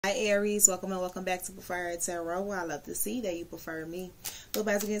Hi Aries, welcome and welcome back to Preferred Tarot. I love to see that you prefer me. Go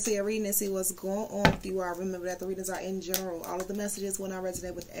back again to your reading and see what's going on with you all. Remember that the readings are in general. All of the messages will not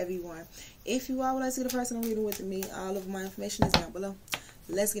resonate with everyone. If you all would like to see the person reading with me, all of my information is down below.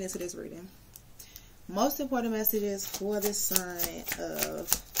 Let's get into this reading. Most important messages for the sign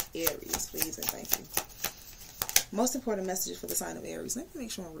of Aries, please and thank you. Most important messages for the sign of Aries. Let me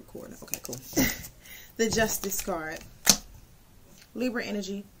make sure I'm recording. Okay, cool. The Justice card. Libra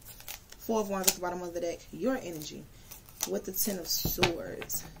energy, 4 of Wands at the bottom of the deck, your energy with the 10 of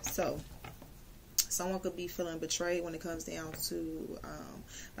Swords. So, someone could be feeling betrayed when it comes down to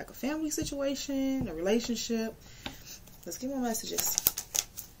like a family situation, a relationship. Let's get more messages.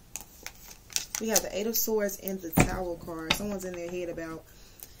 We have the 8 of Swords and the Tower card. Someone's in their head about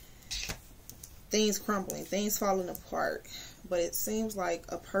things crumbling, things falling apart. But it seems like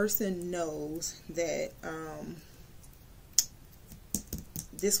a person knows that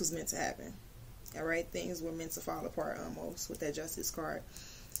this was meant to happen. Alright, things were meant to fall apart almost with that Justice card.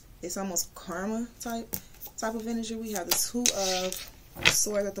 It's almost karma type of energy. We have the 2 of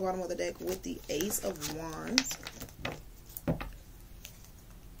Swords at the bottom of the deck with the Ace of Wands.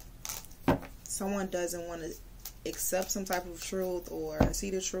 Someone doesn't want to accept some type of truth or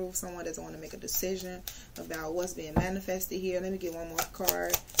see the truth. Someone doesn't want to make a decision about what's being manifested here. Let me get one more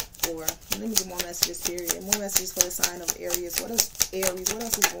card. Or let me get more messages, period. More messages for the sign of Aries. What is Aries? What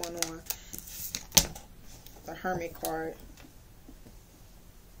else is going on? The Hermit card.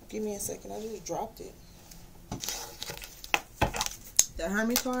 Give me a second. I just dropped it. The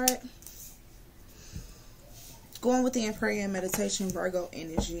Hermit card. Going with the prayer and meditation, Virgo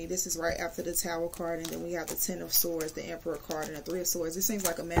energy. This is right after the Tower card. And then we have the 10 of Swords, the Emperor card, and the 3 of Swords. It seems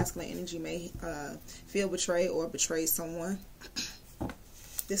like a masculine energy may feel betrayed or betray someone.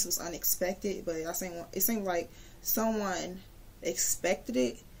 This was unexpected, but it seemed like someone expected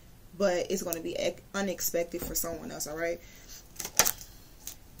it, but it's going to be unexpected for someone else, alright?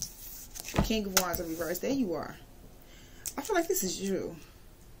 King of Wands in reverse. There you are. I feel like this is you.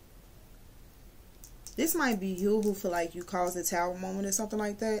 This might be you who feel like you caused a Tower moment or something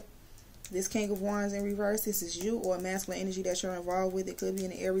like that. This King of Wands in reverse, this is you or a masculine energy that you're involved with. It could be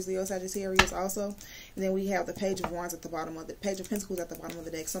an Aries, Leo, Sagittarius also. And then we have the Page of Wands at the bottom of the Page of Pentacles at the bottom of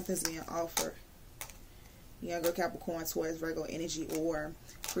the deck. Something's being offered. Younger Capricorn, Taurus, Virgo energy, or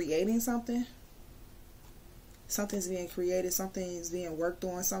creating something. Something's being created. Something is being worked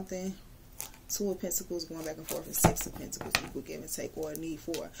on. Something. 2 of Pentacles going back and forth, and 6 of Pentacles. People give and take or a need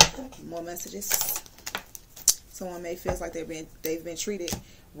for more messages. Someone may feel like they've been treated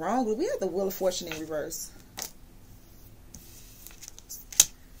wrongly. We have the Wheel of Fortune in reverse.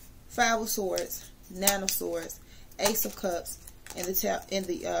 5 of Swords, 9 of Swords, Ace of Cups, and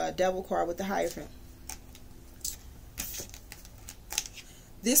the Devil card with the Hierophant.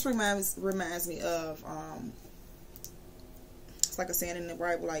 This reminds me of it's like a saying in the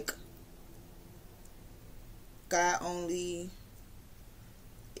Bible, like God only.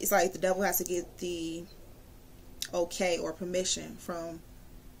 It's like the devil has to get the okay or permission from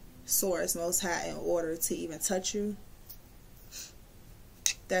Source Most High in order to even touch you.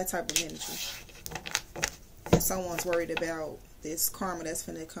 That type of energy. And someone's worried about this karma that's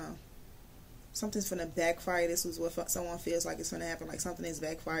finna come. Something's finna backfire. This was what someone feels like it's finna happen. Like something is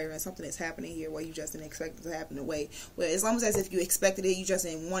backfiring. Something is happening here where you just didn't expect it to happen the way. Well, it's almost as if you expected it. You just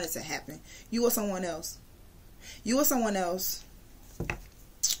didn't want it to happen. You or someone else. You or someone else.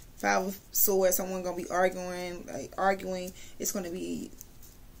 5 of Swords, someone gonna be arguing. It's gonna be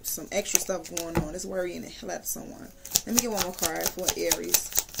some extra stuff going on. It's worrying the hell out of someone. Let me get one more card for Aries.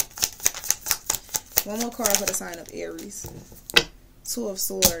 One more card for the sign of Aries. 2 of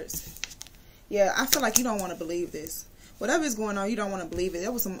Swords. Yeah, I feel like you don't want to believe this. Whatever is going on, you don't want to believe it.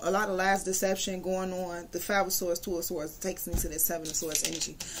 There was a lot of lies, deception going on. The 5 of Swords, 2 of Swords takes me to the 7 of Swords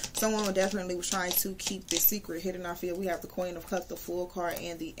energy. Someone definitely was trying to keep this secret hidden. I feel we have the Queen of Cups, the Fool card,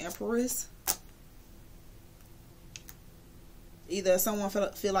 and the Empress. Either someone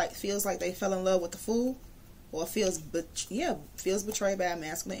feels like they fell in love with the Fool, or feels betrayed by a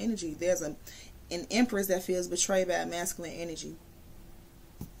masculine energy. There's an Empress that feels betrayed by a masculine energy.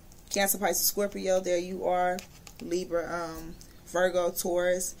 Cancer, Pisces, Scorpio. There you are. Libra, Virgo,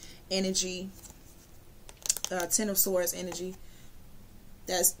 Taurus energy, 10 of Swords energy.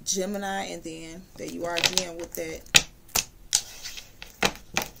 That's Gemini, and then there you are again with that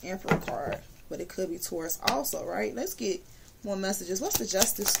Emperor card, but it could be Taurus also, right? Let's get more messages. What's the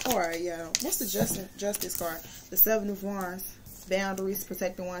Justice card? Yeah, what's the Justice card? The 7 of Wands, boundaries,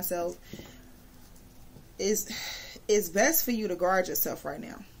 protecting oneself. It's best for you to guard yourself right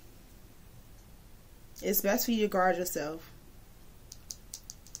now. It's best for you to guard yourself.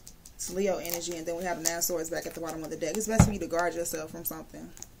 It's Leo energy, and then we have the 9 of Swords back at the bottom of the deck. It's best for you to guard yourself from something.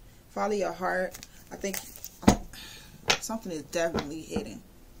 Follow your heart. I think something is definitely hidden,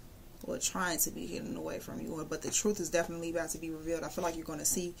 or trying to be hidden away from you, but the truth is definitely about to be revealed. I feel like you're going to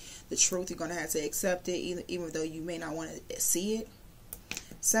see the truth. You're going to have to accept it, even though you may not want to see it.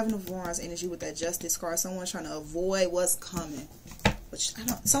 7 of Wands energy with that Justice card. Someone's trying to avoid what's coming. But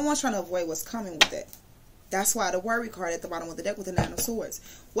someone's trying to avoid what's coming with that. That's why the Worry card at the bottom of the deck with the 9 of Swords.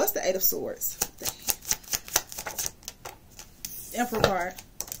 What's the 8 of Swords? The Emperor card.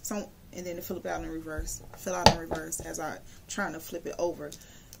 And then it flip out in reverse. Fill out in reverse as I'm trying to flip it over.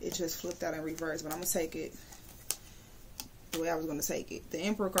 It just flipped out in reverse, but I'm going to take it the way I was going to take it. The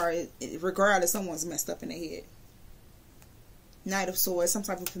Emperor card, regardless, someone's messed up in their head. Knight of Swords, some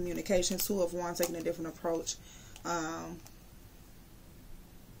type of communication. 2 of Wands, taking a different approach. I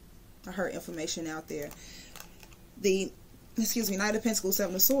heard information out there. Knight of Pentacles,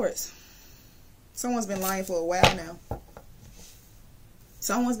 7 of Swords. Someone's been lying for a while now.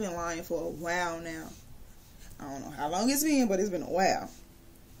 Someone's been lying for a while now. I don't know how long it's been, but it's been a while.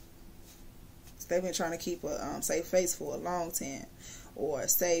 They've been trying to keep a safe face for a long time, or a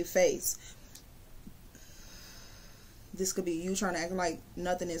safe face. This could be you trying to act like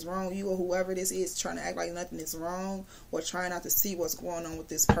nothing is wrong. You or whoever this is trying to act like nothing is wrong, or trying not to see what's going on with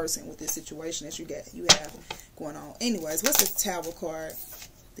this person, with this situation that you have going on. Anyways, what's the Tower card?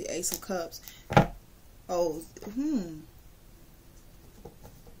 The Ace of Cups. Oh,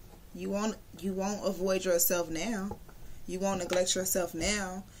 You won't avoid yourself now. You won't neglect yourself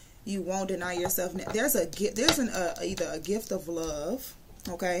now. You won't deny yourself now. There's either a gift of love,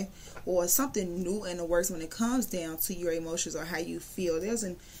 okay, or something new in the works when it comes down to your emotions or how you feel. There's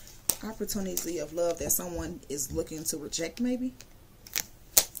an opportunity of love that someone is looking to reject, maybe,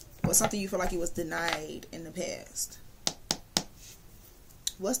 or something you feel like it was denied in the past.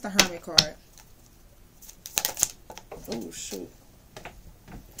 What's the Hermit card? Oh, shoot.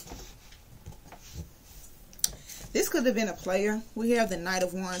 This could have been a player. We have the Knight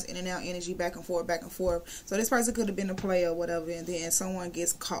of Wands, in and out energy, back and forth, back and forth. So this person could have been a player or whatever, and then someone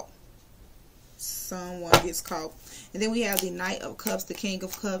gets caught. Someone gets caught. And then we have the Knight of Cups, the King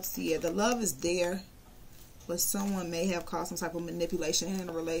of Cups. Yeah, the love is there, but someone may have caused some type of manipulation in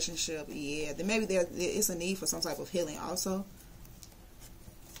a relationship. Yeah, then maybe there is a need for some type of healing also.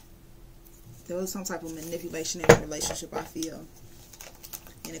 There was some type of manipulation in a relationship, I feel,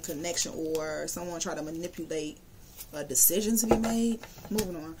 in a connection, or someone tried to manipulate a decision to be made.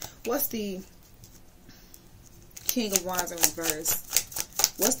 Moving on. What's the King of Wands in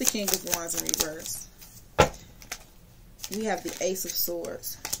reverse? What's the King of Wands in reverse? We have the Ace of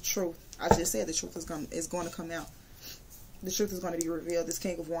Swords. Truth. I just said the truth is going to come out. The truth is going to be revealed. This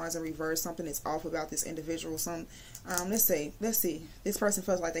King of Wands in reverse. Something is off about this individual. Let's see. This person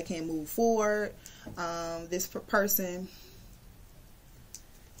feels like they can't move forward. This person,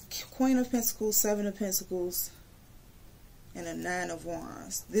 Queen of Pentacles, 7 of Pentacles, and a 9 of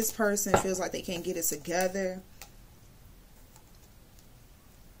Wands. This person feels like they can't get it together.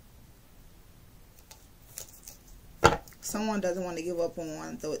 Someone doesn't want to give up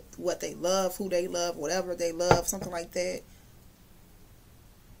on what they love, who they love, whatever they love, something like that.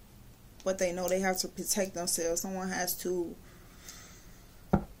 But they know they have to protect themselves. Someone has to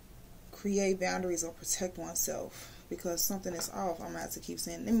create boundaries or protect oneself, because something is off. I'm going to have to keep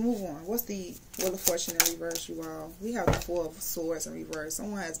saying. Let me move on. What's the Wheel of Fortune in reverse, you all? We have the 4 of Swords in reverse.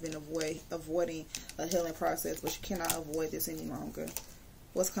 Someone has been avoiding a healing process, but you cannot avoid this any longer.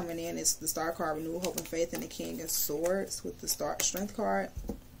 What's coming in is the Star card, renewal, hope, and faith, and the King of Swords with the Strength card.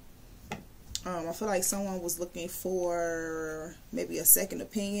 I feel like someone was looking for maybe a second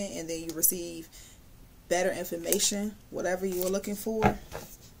opinion, and then you receive better information, whatever you were looking for.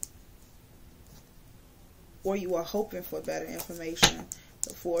 Or you are hoping for better information.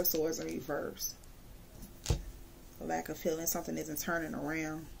 The 4 of Swords in reverse. A lack of feeling. Something isn't turning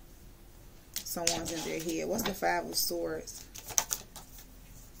around. Someone's in their head. What's the 5 of Swords?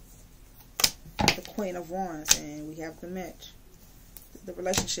 The Queen of Wands. And we have the match. The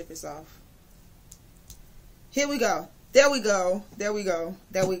relationship is off. Here we go. There we go. There we go.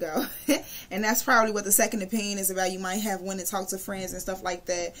 There we go. And that's probably what the second opinion is about. You might have went and talked to friends and stuff like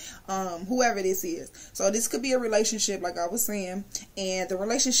that. Whoever this is. So this could be a relationship, like I was saying. And the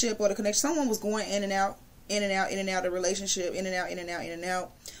relationship or the connection, someone was going in and out, in and out, in and out of the relationship, in and out, in and out, in and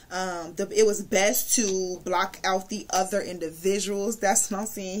out. It was best to block out the other individuals. That's what I'm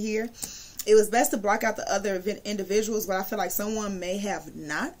seeing here. It was best to block out the other individuals, but I feel like someone may have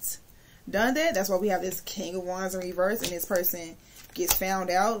not done that. That's why we have this King of Wands in reverse, and this person gets found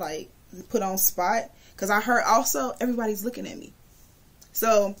out, like put on spot. Because I heard also everybody's looking at me.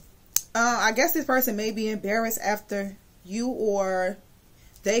 So I guess this person may be embarrassed after you or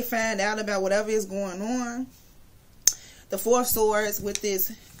they find out about whatever is going on. The Four of Swords with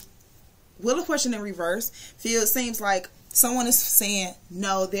this Wheel of Fortune in reverse. Seems like someone is saying,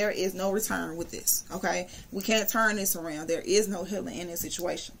 no, there is no return with this. Okay? We can't turn this around. There is no healing in this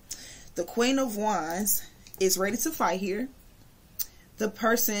situation. The Queen of Wands is ready to fight here. The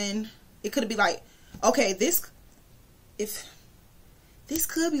person, it could be like, okay, this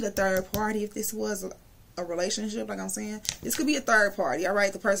could be the third party if this was a relationship, like I'm saying. This could be a third party, all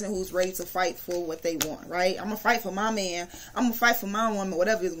right? The person who's ready to fight for what they want, right? I'm going to fight for my man. I'm going to fight for my woman,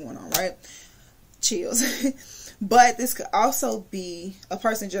 whatever is going on, right? Chills. But this could also be a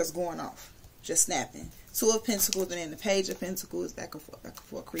person just going off, just snapping. Two of Pentacles and then the Page of Pentacles, back and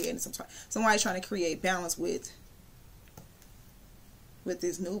forth, creating somebody trying to create balance with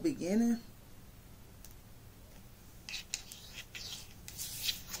this new beginning.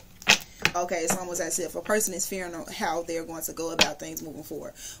 Okay, it's almost as if a person is fearing how they're going to go about things moving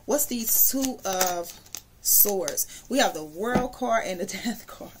forward. What's these Two of Swords? We have the World card and the Death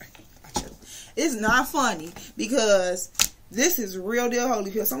card. It's not funny because this is real deal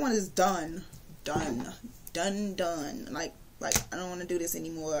holy feel. Someone is done. Like I don't want to do this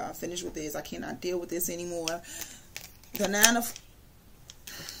anymore. I'm finished with this. I cannot deal with this anymore. The Nine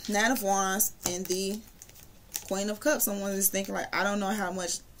of Wands and the Queen of Cups. Someone is thinking like, I don't know how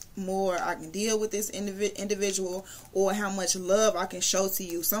much more I can deal with this individual or how much love I can show to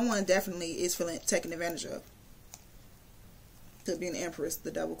you. Someone definitely is feeling taken advantage of. Could be an Empress,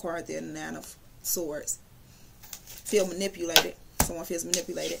 the double card there, the Nine of Swords. Feel manipulated. Someone feels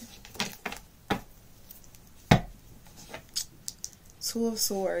manipulated. Two of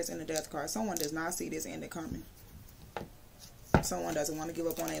Swords and the Death card. Someone does not see this ending coming. Someone doesn't want to give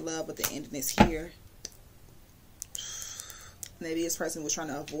up on their love, but the ending is here. Maybe this person was trying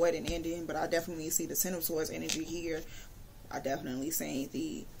to avoid an ending, but I definitely see the Ten of Swords energy here. I definitely see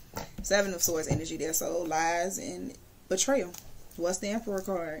the Seven of Swords energy there. So lies and betrayal. What's the Emperor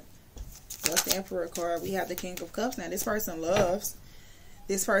card? What's the Emperor card? We have the King of Cups. Now this person loves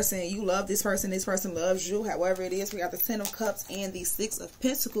this person. You love this person. This person loves you. However it is, we got the Ten of Cups and the Six of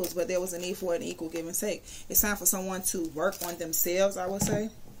Pentacles, but there was a need for an equal give and take. It's time for someone to work on themselves, I would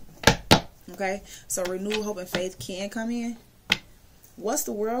say. Okay, so renewed hope and faith can come in. What's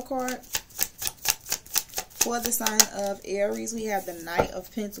the World card? For the sign of Aries, we have the Knight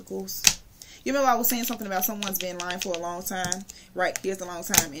of Pentacles. You remember I was saying something about someone's been lying for a long time? Right, here's the long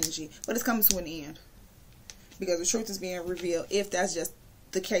time energy. But it's coming to an end. Because the truth is being revealed, if that's just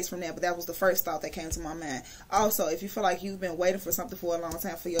the case from there. But that was the first thought that came to my mind. Also, if you feel like you've been waiting for something for a long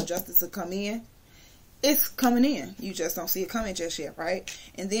time for your justice to come in, it's coming in. You just don't see it coming just yet, right?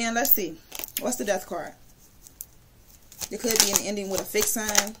 And then, let's see. What's the Death card? There could be an ending with a fixed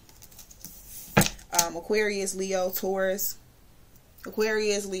sign. Aquarius, Leo, Taurus.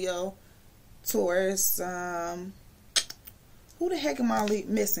 Aquarius, Leo, Taurus. Who the heck am I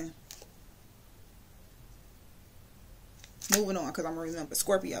missing? Moving on, because I'm going to remember.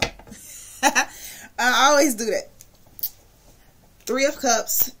 Scorpio. I always do that. Three of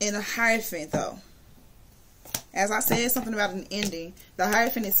Cups and a Hierophant, though. As I said something about an ending, the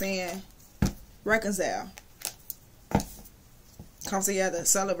Hierophant is saying, reconcile. Come together,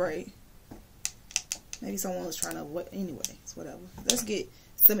 celebrate. Maybe someone was trying to, anyway, it's whatever. Let's get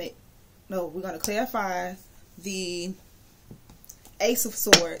some, no, we're going to clarify the Ace of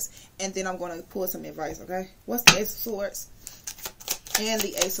Swords, and then I'm going to pull some advice, okay? What's the Ace of Swords? And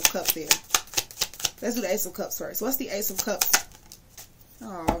the Ace of Cups there. Let's do the Ace of Cups first. What's the Ace of Cups?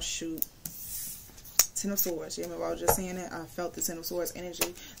 Oh, shoot. Ten of Swords. You remember I was just saying that? I felt the Ten of Swords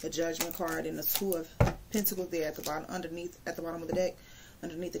energy, the Judgment card, and the Two of Pentacles there at the bottom, at the bottom of the deck,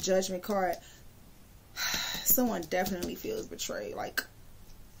 underneath the Judgment card. Someone definitely feels betrayed. Like,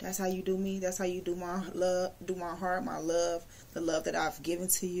 that's how you do me. That's how you do my love, do my heart, my love, the love that I've given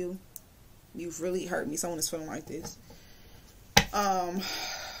to you. You've really hurt me. Someone is feeling like this. I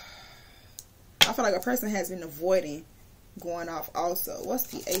feel like a person has been avoiding going off also. What's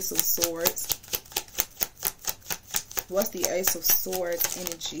the Ace of Swords? What's the Ace of Swords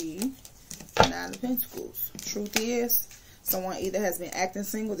energy? Nine of Pentacles. Truth is, someone either has been acting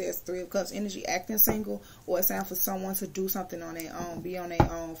single. There's Three of Cups energy, acting single, or it's time for someone to do something on their own, be on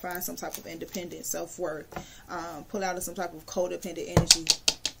their own, find some type of independent self-worth, pull out of some type of codependent energy.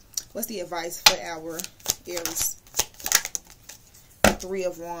 What's the advice for our Aries? Three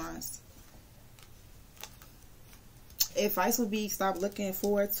of Wands. Advice would be stop looking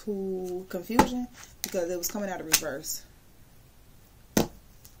forward to confusion because it was coming out of reverse.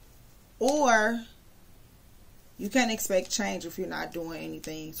 Or You can't expect change if you're not doing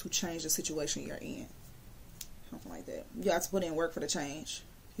anything to change the situation you're in. Something like that. You have to put in work for the change.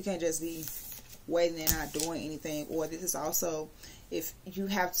 You can't just be waiting and not doing anything. Or this is also, if you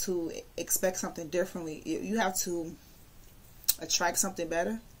have to expect something differently, you have to attract something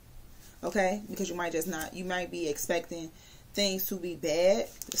better. Okay? Because you might just not, you might be expecting things to be bad.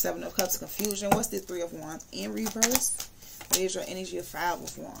 The Seven of Cups, confusion. What's this Three of Wands in reverse? There's your energy of Five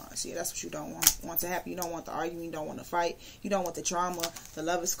of Wands. Yeah, that's what you don't want to happen. You don't want the argument. You don't want to fight. You don't want the drama. The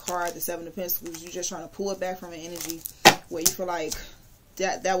Lovers card, the Seven of Pentacles. You're just trying to pull it back from an energy where you feel like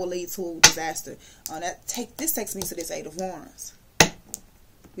that will lead to disaster. This takes me to this Eight of Wands.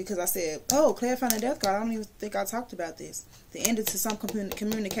 Because I said, oh, clarifying the Death card. I don't even think I talked about this. The end to some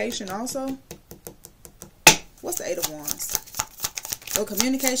communication also. What's the Eight of Wands? Oh,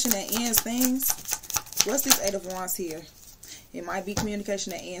 communication that ends things. What's this Eight of Wands here? It might be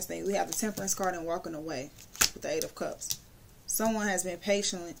communication that ends things. We have the Temperance card and walking away with the Eight of Cups. Someone has been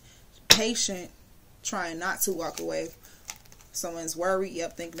patient, trying not to walk away. Someone's worried,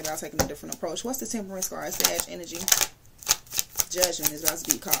 thinking about taking a different approach. What's the Temperance card? Sag energy. Judgment is about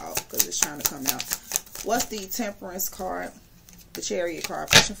to be called because it's trying to come out. What's the Temperance card? The Chariot card.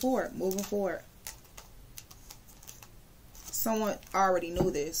 Pushing forward, moving forward. Someone already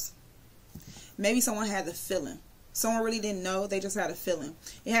knew this. Maybe someone had the feeling. Someone really didn't know. They just had a feeling.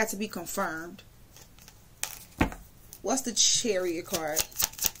 It had to be confirmed. What's the Chariot card?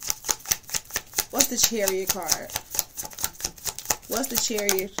 What's the Chariot card? What's the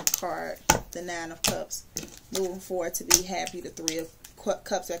Chariot card? The Nine of Cups. Moving forward to be happy. The Three of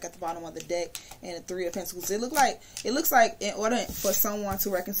Cups back at the bottom of the deck. And the Three of Pentacles. It looks like in order for someone to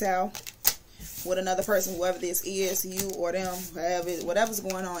reconcile with another person, whoever this is, you or them, whatever's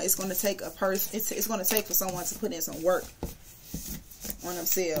going on, it's going to take a person. It's going to take for someone to put in some work on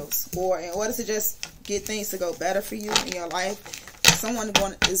themselves, or in order to just get things to go better for you in your life, someone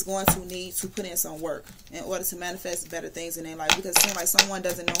is going to need to put in some work in order to manifest better things in their life. Because it seems like someone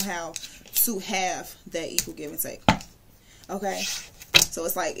doesn't know how to have that equal give and take. Okay, so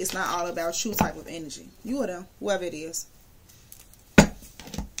it's like it's not all about you type of energy. You or them, whoever it is.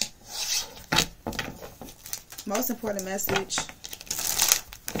 Most important message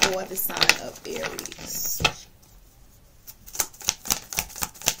for the sign of Aries.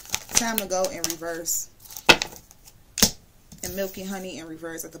 Time to go in reverse. And milk and honey in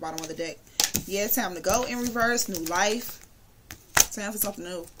reverse at the bottom of the deck. Yeah, time to go in reverse. New life. Time for something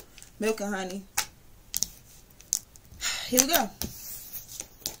new. Milk and honey. Here we go.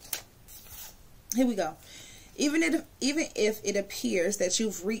 Here we go. Even if it appears that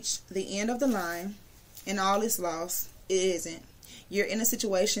you've reached the end of the line, and all is lost, it isn't. You're in a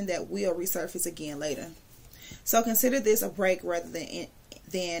situation that will resurface again later. So consider this a break rather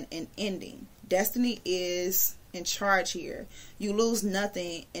than an ending. Destiny is in charge here. You lose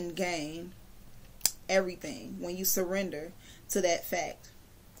nothing and gain everything when you surrender to that fact.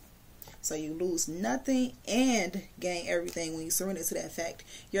 So you lose nothing and gain everything when you surrender to that fact.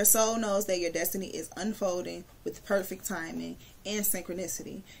 Your soul knows that your destiny is unfolding with perfect timing and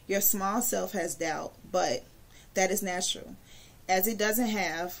synchronicity. Your small self has doubt, but that is natural. As it doesn't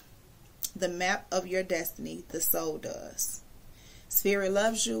have the map of your destiny, the soul does. Spirit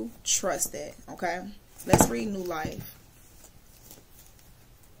loves you. Trust that. Okay? Let's read New Life.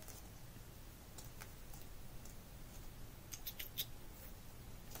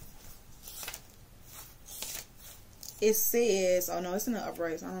 It says, oh no, it's in the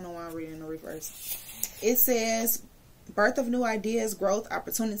upright. I don't know why I'm reading in the reverse. It says, birth of new ideas, growth,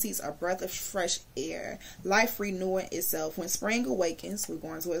 opportunities, a breath of fresh air, life renewing itself. When spring awakens, we're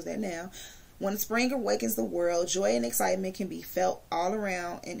going towards that now. When spring awakens the world, joy and excitement can be felt all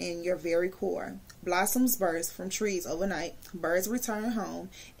around and in your very core. Blossoms burst from trees overnight. Birds return home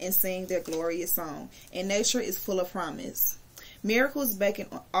and sing their glorious song. And nature is full of promise. Miracles beckon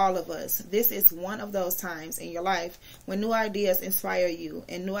all of us. This is one of those times in your life when new ideas inspire you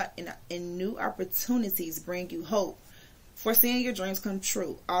and new opportunities bring you hope for seeing your dreams come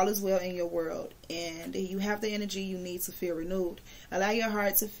true. All is well in your world, and you have the energy you need to feel renewed. Allow your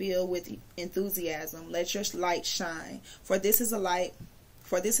heart to fill with enthusiasm. Let your light shine, for this is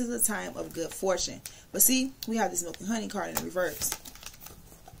a time of good fortune. But see, we have this milk and honey card in reverse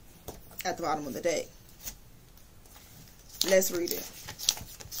at the bottom of the deck. Let's read it.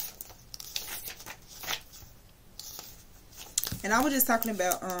 And I was just talking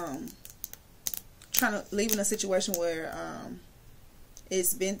about trying to leave in a situation where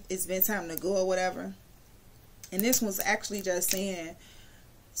it's been time to go or whatever. And this one's actually just saying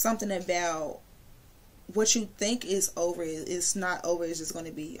something about what you think is over is not over. It's just going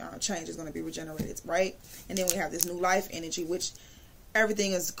to be change. It's going to be regenerated, right? And then we have this new life energy, which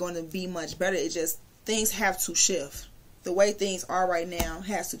everything is going to be much better. It just, things have to shift. The way things are right now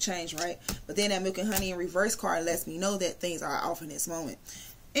has to change, right? But then that milk and honey in reverse card lets me know that things are off in this moment.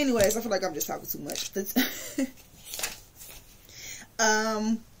 Anyways, I feel like I'm just talking too much.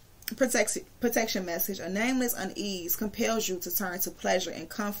 Protection message. A nameless unease compels you to turn to pleasure and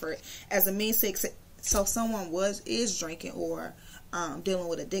comfort as a means to so someone is drinking or dealing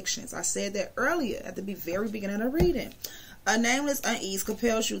with addictions. I said that earlier at the very beginning of the reading. A nameless unease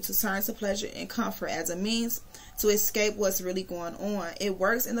compels you to turn to pleasure and comfort as a means to escape what's really going on. It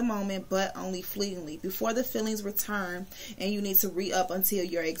works in the moment, but only fleetingly. Before the feelings return, and you need to re-up until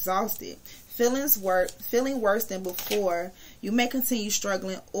you're exhausted. Feeling worse than before, you may continue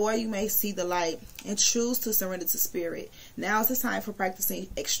struggling, or you may see the light and choose to surrender to spirit. Now is the time for practicing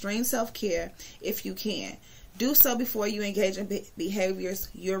extreme self-care if you can. Do so before you engage in behaviors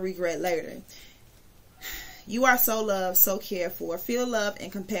you'll regret later. You are so loved, so cared for. Feel love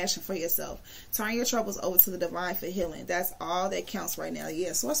and compassion for yourself. Turn your troubles over to the divine for healing. That's all that counts right now.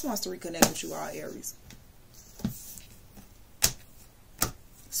 Yeah, Source wants to reconnect with you all, Aries.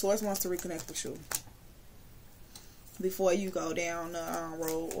 Source wants to reconnect with you before you go down the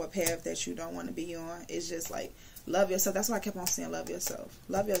road or path that you don't want to be on. It's just like, love yourself. That's why I kept on saying love yourself.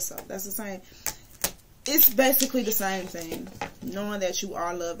 Love yourself. That's the same. It's basically the same thing. Knowing that you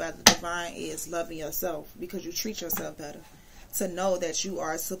are loved by the divine is loving yourself, because you treat yourself better. To know that you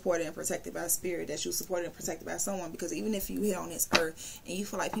are supported and protected by spirit, that you're supported and protected by someone. Because even if you're here on this earth and you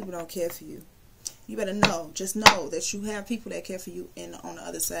feel like people don't care for you, you better know, just know that you have people that care for you on the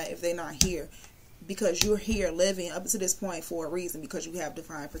other side if they're not here. Because you're here living up to this point for a reason, because you have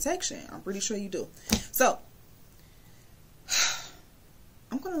divine protection. I'm pretty sure you do. So,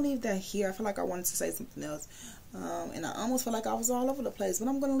 I'm going to leave that here. I feel like I wanted to say something else. And I almost feel like I was all over the place. But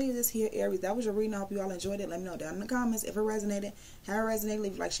I'm going to leave this here, Aries. That was your reading. I hope you all enjoyed it. Let me know down in the comments if it resonated. How it resonated.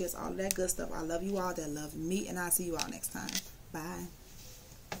 Leave a like, shares, all of that good stuff. I love you all that love me. And I'll see you all next time. Bye.